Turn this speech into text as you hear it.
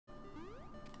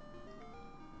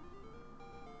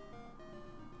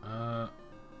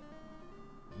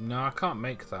No, I can't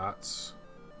make that.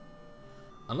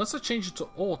 Unless I change it to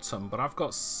autumn, but I've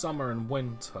got summer and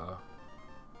winter.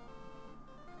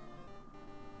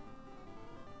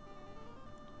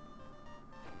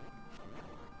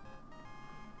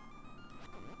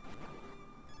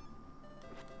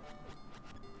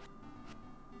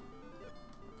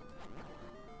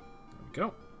 There we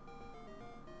go.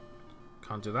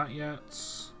 Can't do that yet.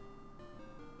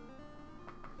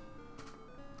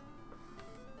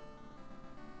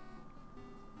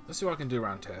 Let's see what I can do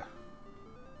around here.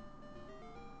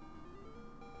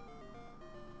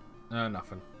 No,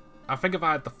 nothing. I think if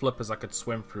I had the flippers, I could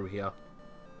swim through here.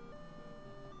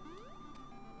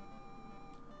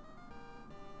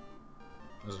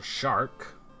 There's a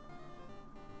shark.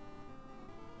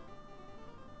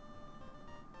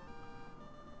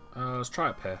 Let's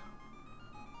try up here.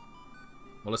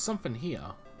 Well, there's something here.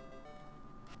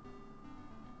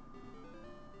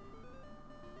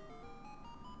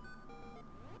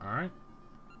 Alright.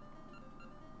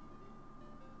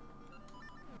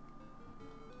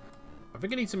 I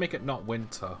think I need to make it not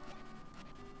winter.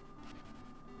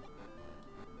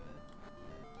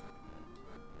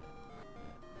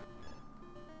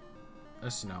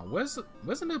 Let's see now. Where's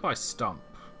the nearby stump?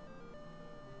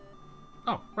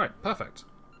 Oh, right. Perfect.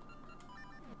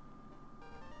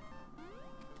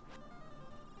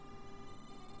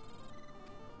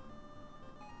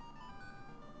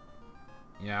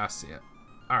 Yeah, I see it.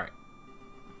 Alright.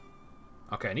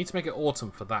 Okay, I need to make it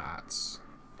autumn for that.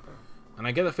 And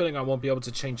I get the feeling I won't be able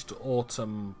to change to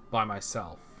autumn by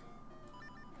myself.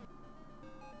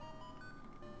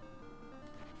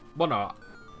 Well, no.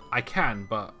 I can,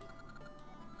 but...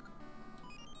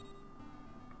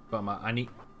 I need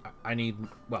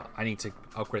to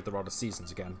upgrade the Rod of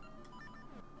Seasons again.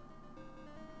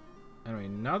 Anyway,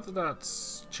 now that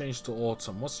that's changed to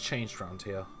autumn, what's changed around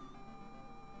here?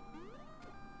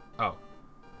 Oh.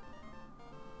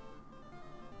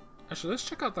 Actually, let's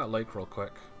check out that lake real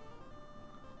quick.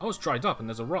 Oh, it's dried up and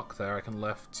there's a rock there I can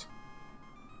lift.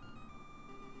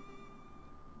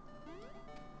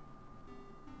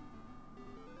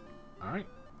 Alright.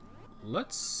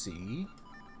 Let's see.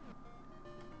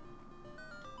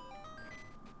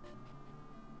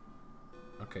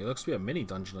 Okay, looks to be a mini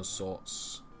dungeon of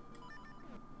sorts.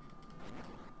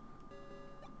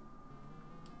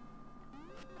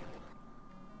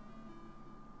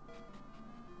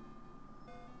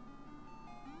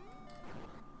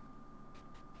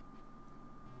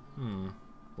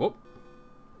 Whoop.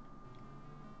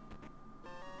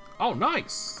 Oh,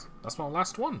 nice! That's my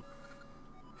last one.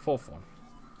 Fourth one.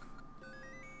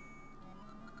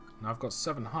 Now I've got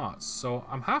 7 hearts, so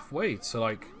I'm halfway to,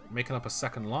 like, making up a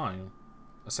second line.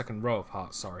 A second row of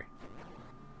hearts, sorry.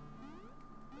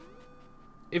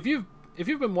 If you've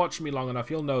been watching me long enough,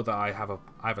 you'll know that I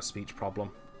have a speech problem.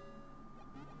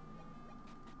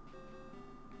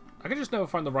 I can just never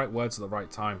find the right words at the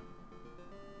right time.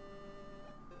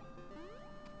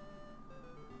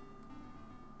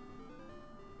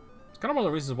 Kind of one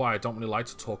of the reasons why I don't really like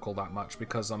to talk all that much,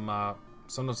 because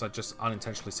sometimes I just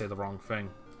unintentionally say the wrong thing.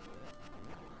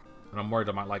 And I'm worried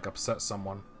I might, like, upset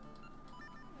someone.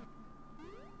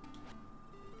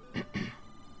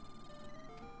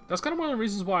 That's kind of one of the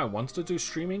reasons why I wanted to do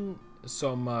streaming,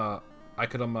 so I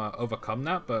could overcome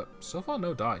that, but so far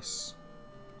no dice.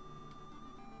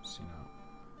 Let's see now.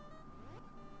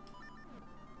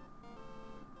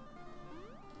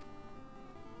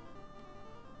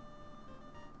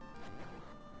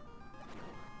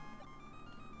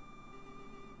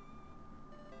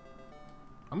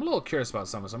 I'm a little curious about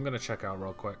something, so I'm going to check out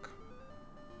real quick.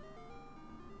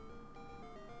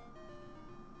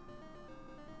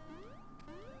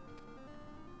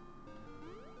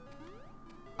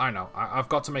 I know. I've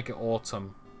got to make it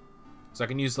autumn. So I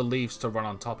can use the leaves to run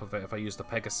on top of it if I use the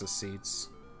Pegasus seeds.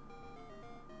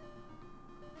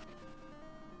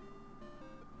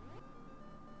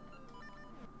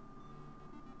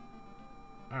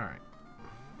 Alright.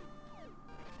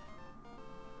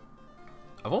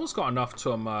 I've almost got enough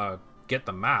to get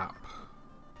the map.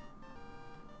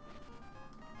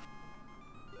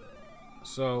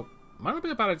 So, might not be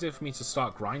a bad idea for me to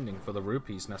start grinding for the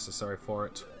rupees necessary for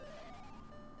it.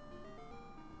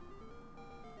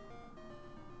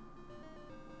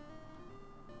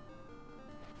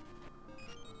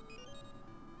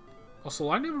 Also,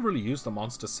 I never really used the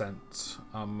monster scent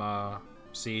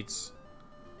seeds.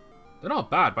 They're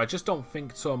not bad, but I just don't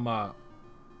think to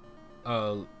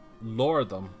lure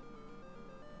them.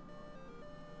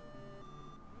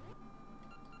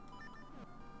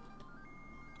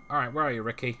 Alright, where are you,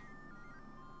 Ricky?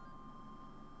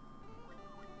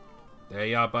 There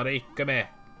you are, buddy. Come here.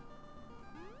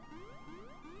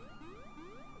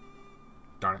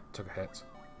 took a hit.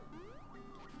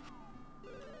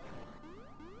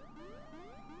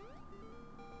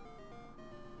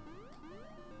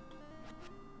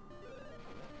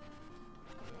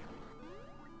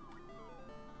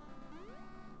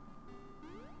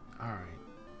 Alright.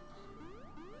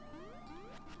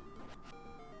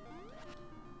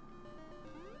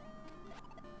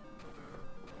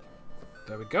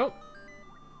 There we go.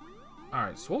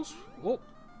 Alright, so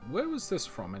where was this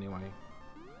from anyway?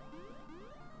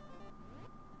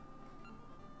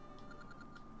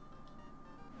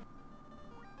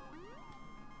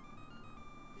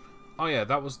 Oh yeah,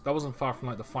 that wasn't far from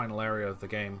like the final area of the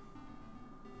game.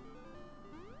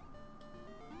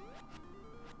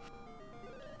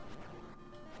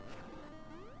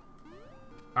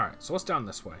 Alright, so what's down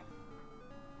this way?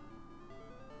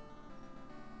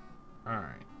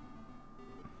 Alright.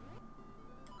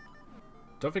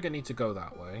 Don't think I need to go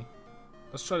that way.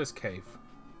 Let's try this cave.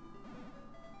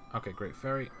 Okay, great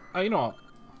fairy. Oh, you know what?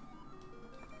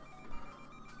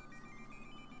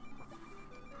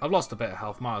 I've lost a bit of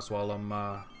health. Might as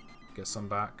well get some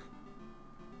back.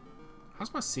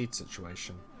 How's my seed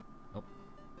situation? Oh.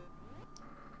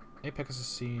 8 Pegasus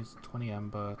seeds, 20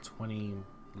 ember, 20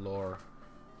 lore,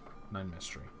 9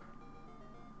 mystery.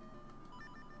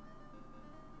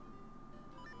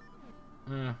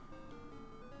 Yeah,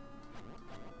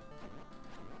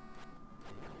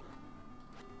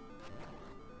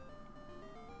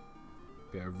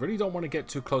 I really don't want to get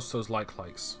too close to those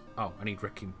likes. Oh, I need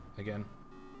Ricky again.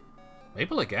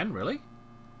 Maple again, really?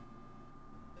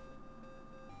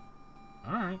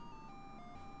 Alright.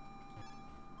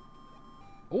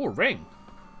 Oh, ring!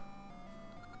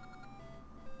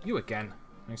 You again.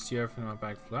 Thanks to you, everything in my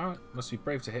bag flower. Must be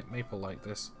brave to hit Maple like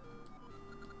this.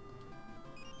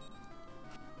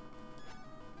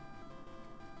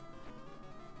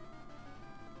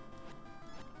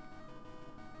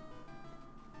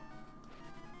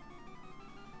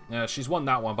 Yeah, she's won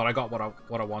that one, but I got what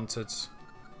I wanted.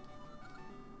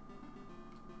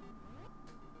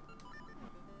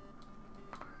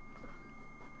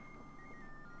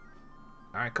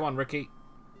 Alright, come on, Ricky.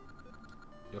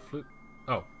 Your flute.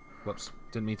 Oh, whoops.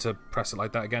 Didn't mean to press it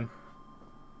like that again.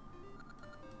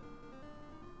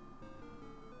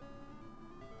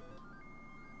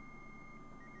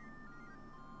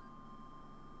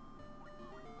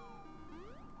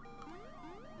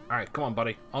 Alright, come on,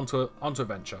 buddy. Onto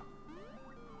adventure.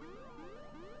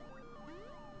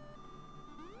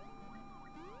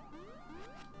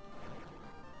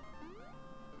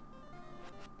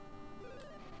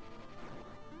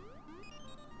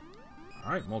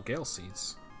 Alright, more Gale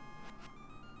Seeds.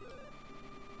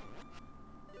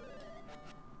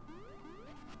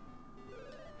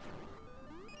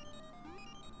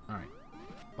 Alright.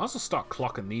 Might as well start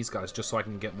clocking these guys just so I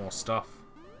can get more stuff.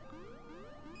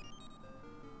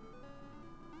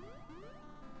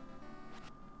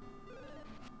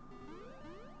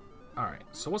 Alright,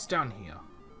 so what's down here?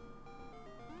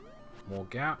 More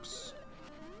gaps.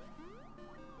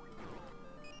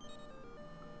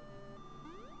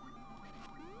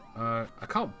 I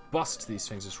can't bust these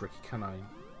things as Ricky, can I?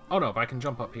 Oh no, but I can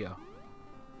jump up here.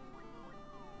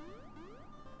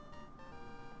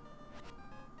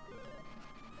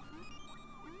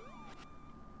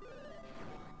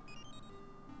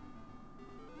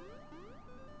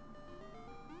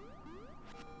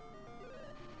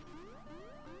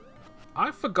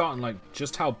 I've forgotten, like,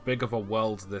 just how big of a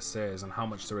world this is and how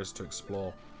much there is to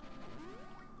explore.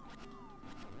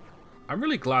 I'm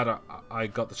really glad I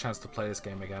got the chance to play this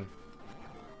game again.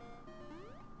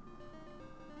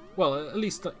 Well, at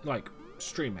least, like,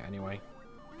 stream it anyway.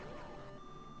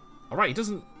 Alright,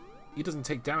 he doesn't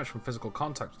take damage from physical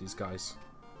contact with these guys.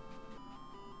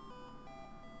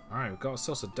 Alright, we've got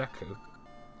ourselves a Deku.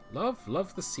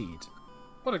 Love the Seed.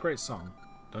 What a great song.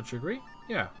 Don't you agree?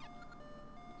 Yeah.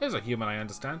 Here's a human I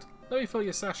understand. Let me fill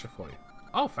your Sasha for you.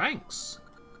 Oh, thanks.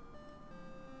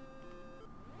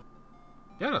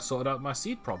 Yeah, that sorted out my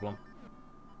seed problem.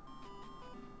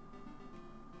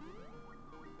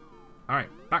 Alright,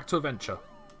 back to adventure.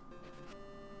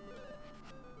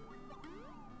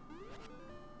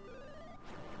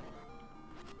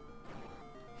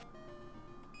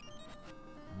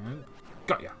 And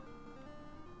got ya.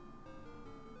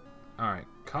 Alright,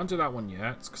 can't do that one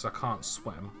yet, because I can't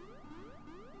swim.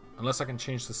 Unless I can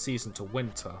change the season to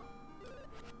winter.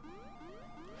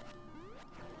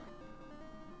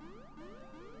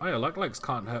 Oh yeah, luck legs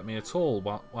can't hurt me at all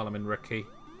while I'm in Ricky.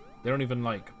 They don't even,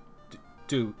 like,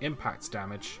 do impact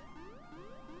damage.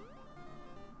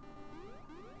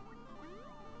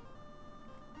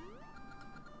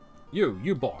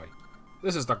 You boy.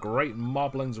 This is the great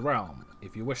Moblin's realm.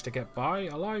 If you wish to get by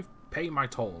alive, pay my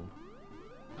toll.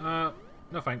 No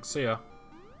thanks, see ya.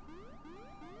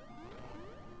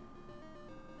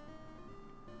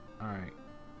 Alright.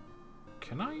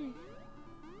 Can I...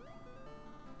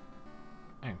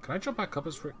 Hang on, can I jump back up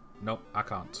as... Nope, I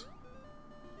can't.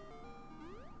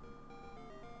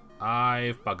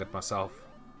 I've buggered myself.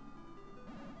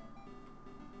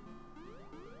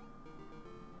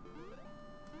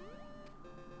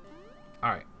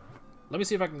 Alright. Let me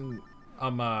see if I can...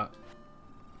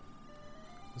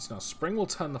 Let's know. Spring will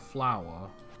turn the flower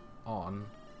on.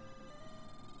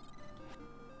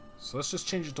 So let's just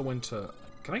change it to winter.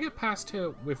 Can I get past here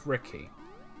with Ricky?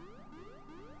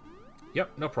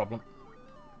 Yep, no problem.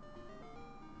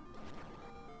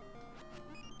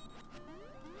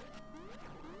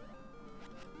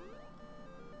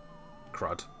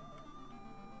 Crud.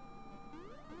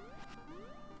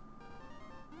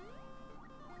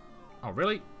 Oh,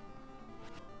 really?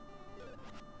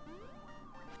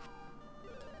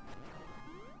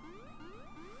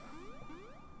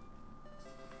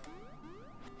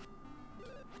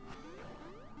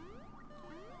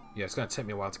 Yeah, it's going to take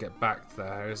me a while to get back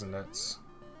there, isn't it?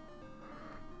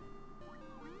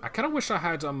 I kind of wish I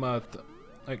had,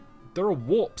 like, there are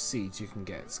warp seeds you can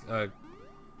get.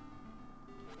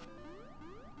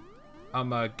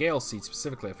 Gale seeds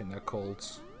specifically, I think they're called.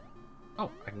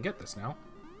 Oh, I can get this now.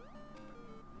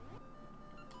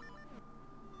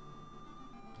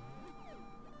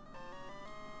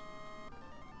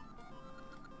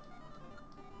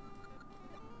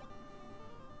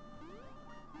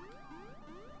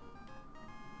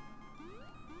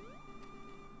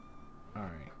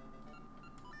 Alright.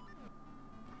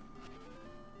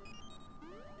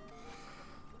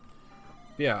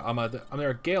 Yeah, there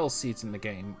are gale seeds in the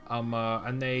game,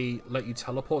 and they let you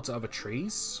teleport to other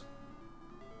trees.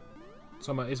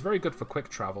 So it's very good for quick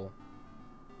travel.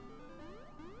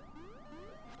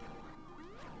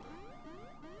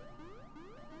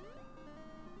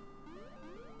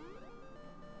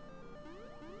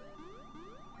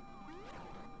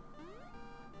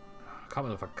 I can't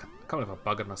believe I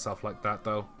buggered myself like that,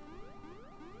 though.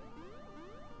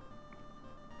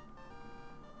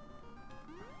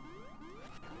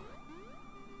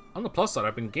 On the plus side,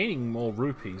 I've been gaining more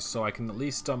rupees, so I can at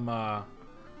least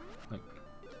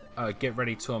get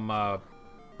ready to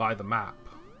buy the map.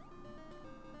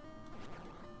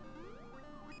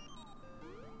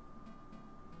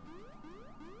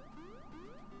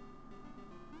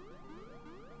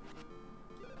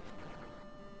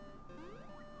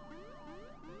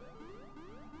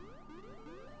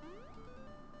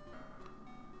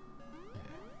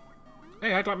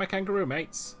 Hey, I'd like my kangaroo,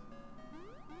 mates.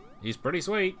 He's pretty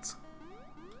sweet.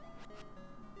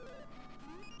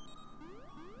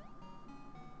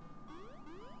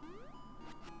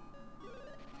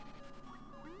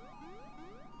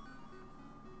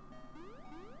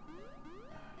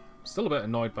 Still a bit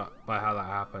annoyed by how that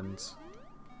happened.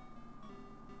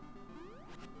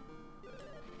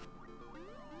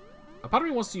 A part of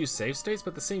me wants to use save states,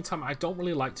 but at the same time, I don't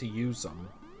really like to use them.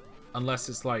 Unless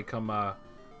it's like,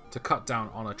 to cut down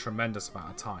on a tremendous amount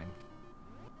of time.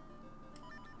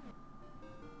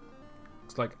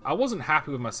 It's like, I wasn't happy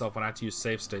with myself when I had to use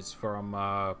save states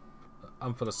for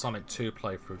the Sonic 2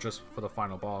 playthrough, just for the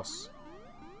final boss.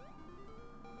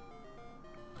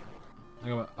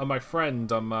 My friend,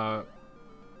 found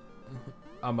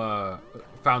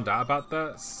out about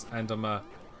this, and,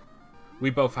 we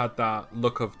both had that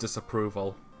look of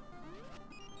disapproval.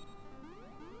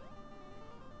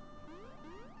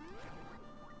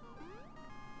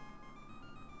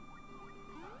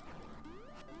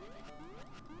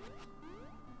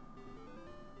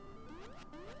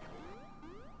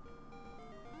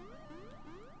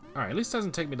 Alright, at least it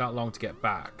doesn't take me that long to get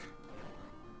back.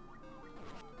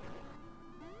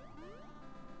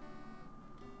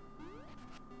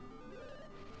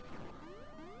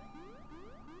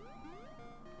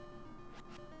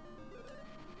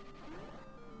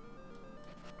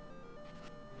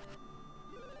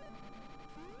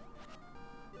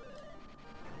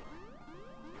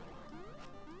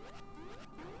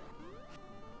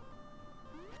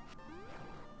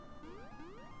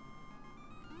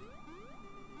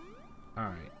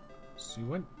 Alright, so we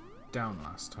went down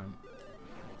last time.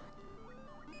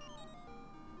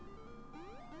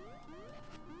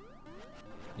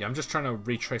 Yeah, I'm just trying to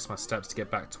retrace my steps to get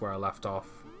back to where I left off.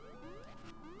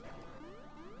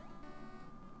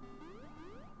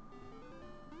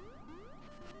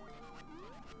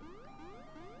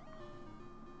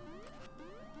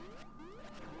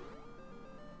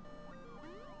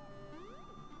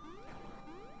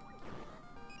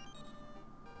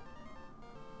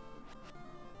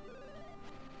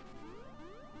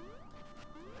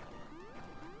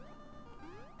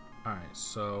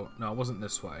 So, no, it wasn't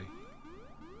this way.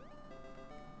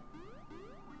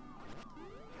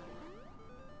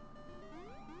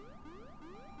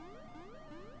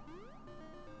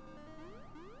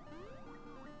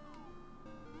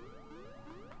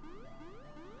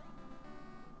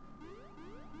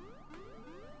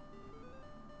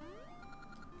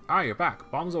 Ah, you're back.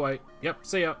 Bombs away. Yep,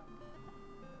 see ya.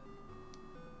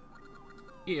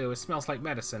 Ew, it smells like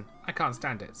medicine. I can't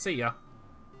stand it. See ya.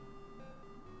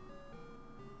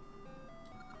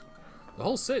 The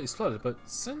whole city's flooded, but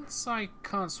since I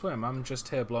can't swim, I'm just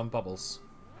here blowing bubbles.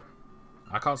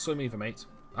 I can't swim either, mate.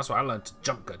 That's why I learned to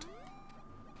jump good.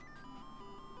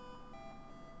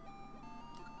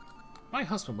 My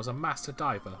husband was a master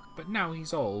diver, but now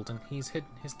he's old and he's hidden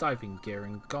his diving gear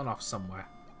and gone off somewhere.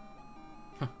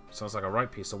 Sounds like a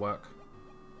right piece of work.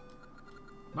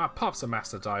 My pop's a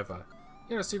master diver.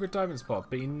 He had a secret diving spot,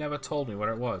 but he never told me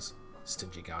where it was.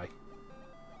 Stingy guy.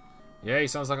 Yeah, he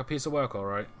sounds like a piece of work,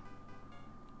 alright.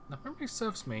 Now, memory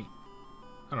serves me...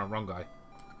 Oh no, wrong guy.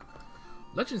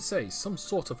 Legend says some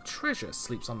sort of treasure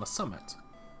sleeps on the summit.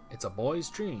 It's a boy's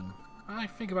dream. I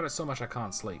think about it so much I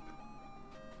can't sleep.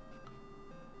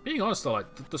 Being honest though,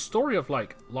 like, the story of,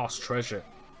 like, lost treasure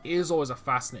is always a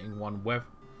fascinating one,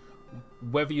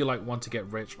 whether you, like, want to get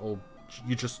rich or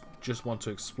you just want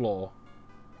to explore.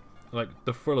 Like,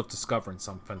 the thrill of discovering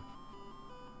something.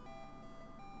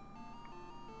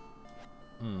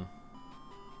 I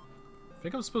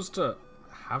think I'm supposed to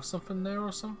have something there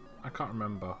or something? I can't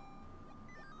remember.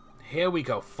 Here we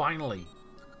go, finally!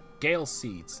 Gale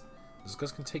seeds. This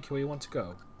guys can take you where you want to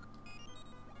go.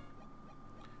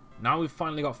 Now we've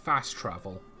finally got fast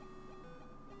travel.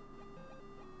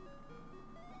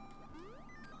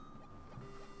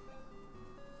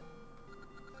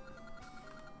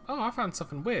 Oh, I found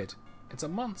something weird. It's a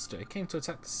monster. It came to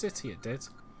attack the city, it did.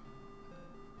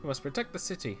 We must protect the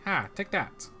city. Ha, take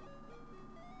that.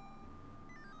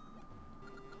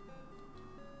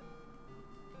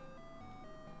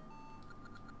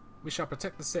 We shall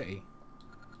protect the city.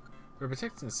 We're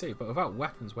protecting the city, but without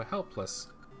weapons, we're helpless.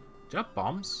 Do you have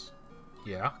bombs?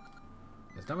 Yeah.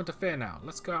 There's no one to fear now.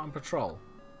 Let's go out on patrol.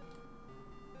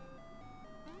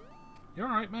 You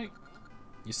alright, mate?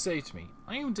 You saved me.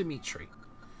 I am Dimitri.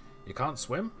 You can't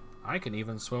swim? I can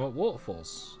even swim at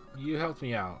waterfalls. You helped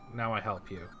me out. Now I help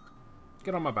you.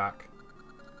 Get on my back.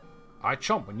 I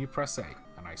chomp when you press A,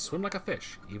 and I swim like a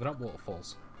fish, even at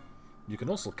waterfalls. You can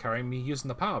also carry me using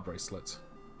the power bracelet.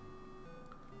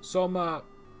 So,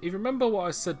 if you remember what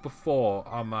I said before,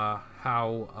 on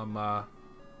how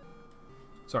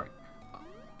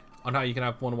you can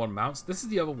have one-on-one mounts, this is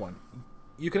the other one.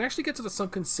 You can actually get to the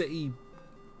Sunken City.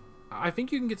 I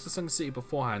think you can get to the Sunken City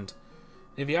beforehand.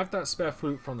 If you have that spare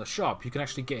flute from the shop, you can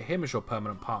actually get him as your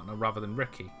permanent partner rather than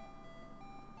Ricky.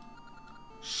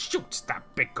 Shoot that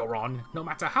big Goron! No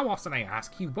matter how often I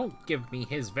ask, he won't give me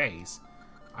his vase.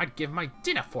 I'd give my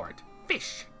dinner for it.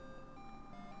 Fish!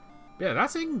 Yeah,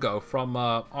 that's Ingo from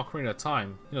Ocarina of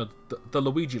Time. You know, the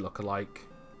Luigi lookalike.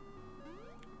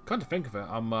 Come to think of it,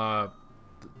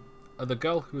 the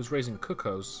girl who was raising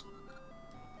Cuckoos,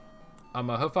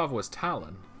 her father was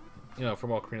Talon, you know, from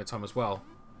Ocarina of Time as well.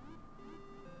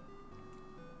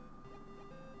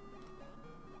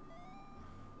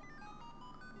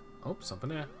 Oh, something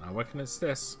there. I reckon it's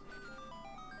this.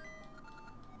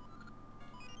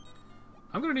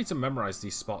 I'm going to need to memorize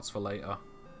these spots for later.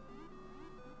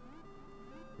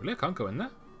 Really? I can't go in there?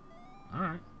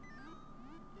 Alright.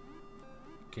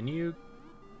 Can you...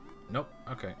 Nope.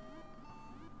 Okay.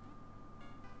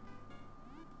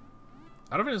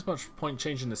 I don't think there's much point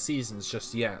changing the seasons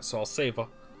just yet, so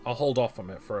I'll hold off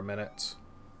on it for a minute.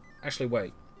 Actually,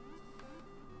 wait.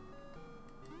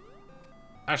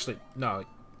 Actually, no.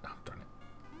 Oh, darn it.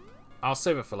 I'll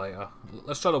save it for later.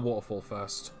 Let's try the waterfall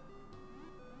first.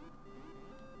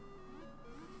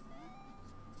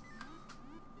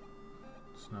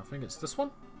 So I think it's this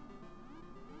one.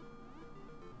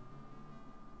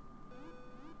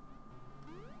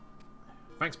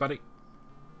 Thanks, buddy.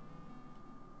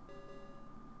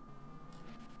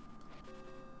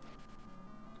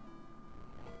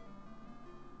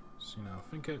 So now I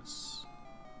think it's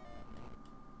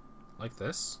like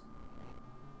this.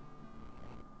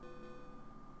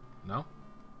 No?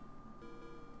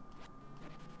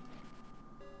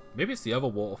 Maybe it's the other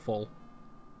waterfall.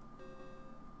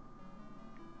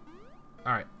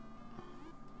 Alright.